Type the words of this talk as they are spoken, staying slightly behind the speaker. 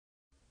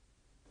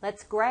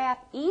Let's graph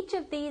each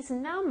of these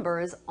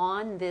numbers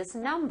on this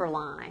number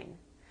line.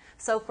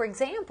 So for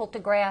example, to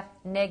graph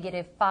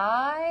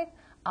 -5,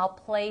 I'll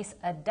place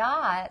a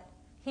dot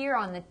here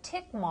on the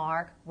tick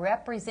mark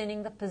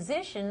representing the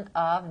position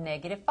of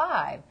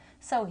 -5.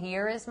 So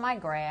here is my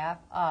graph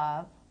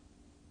of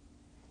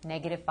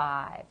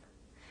 -5.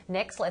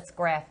 Next, let's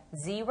graph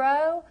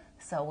 0.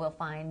 So we'll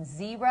find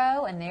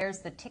 0, and there's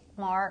the tick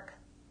mark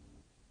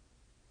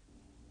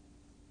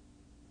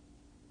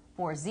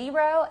for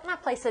 0, and I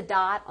place a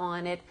dot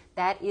on it.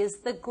 That is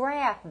the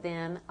graph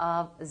then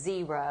of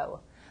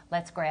 0.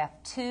 Let's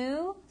graph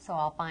 2. So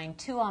I'll find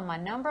 2 on my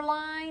number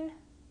line,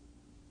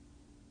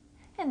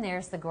 and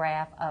there's the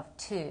graph of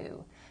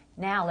 2.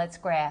 Now let's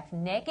graph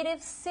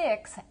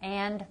 -6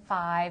 and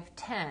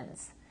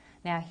 5/10.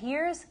 Now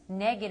here's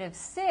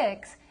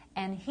 -6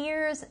 and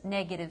here's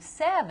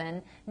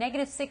 -7.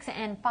 -6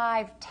 and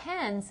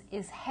 5/10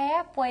 is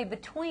halfway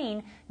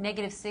between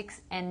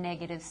 -6 and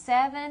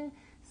 -7.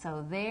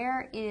 So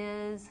there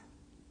is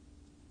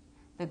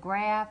the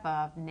graph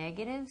of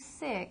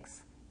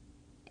 -6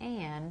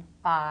 and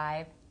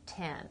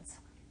 5/10,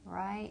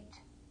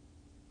 right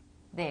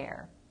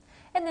there.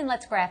 And then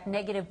let's graph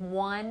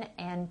 -1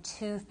 and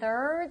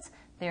 2/3.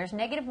 There's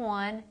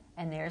 -1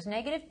 and there's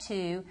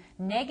 -2.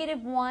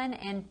 -1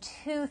 and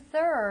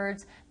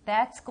 2/3,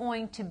 that's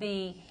going to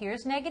be,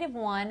 here's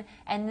 -1,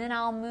 and then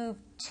I'll move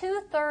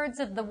 2/3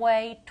 of the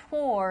way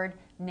toward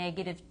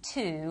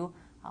 -2.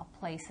 I'll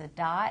place a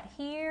dot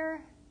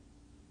here,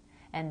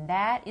 and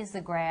that is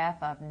the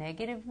graph of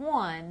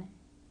 -1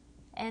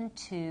 and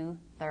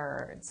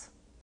 2/3.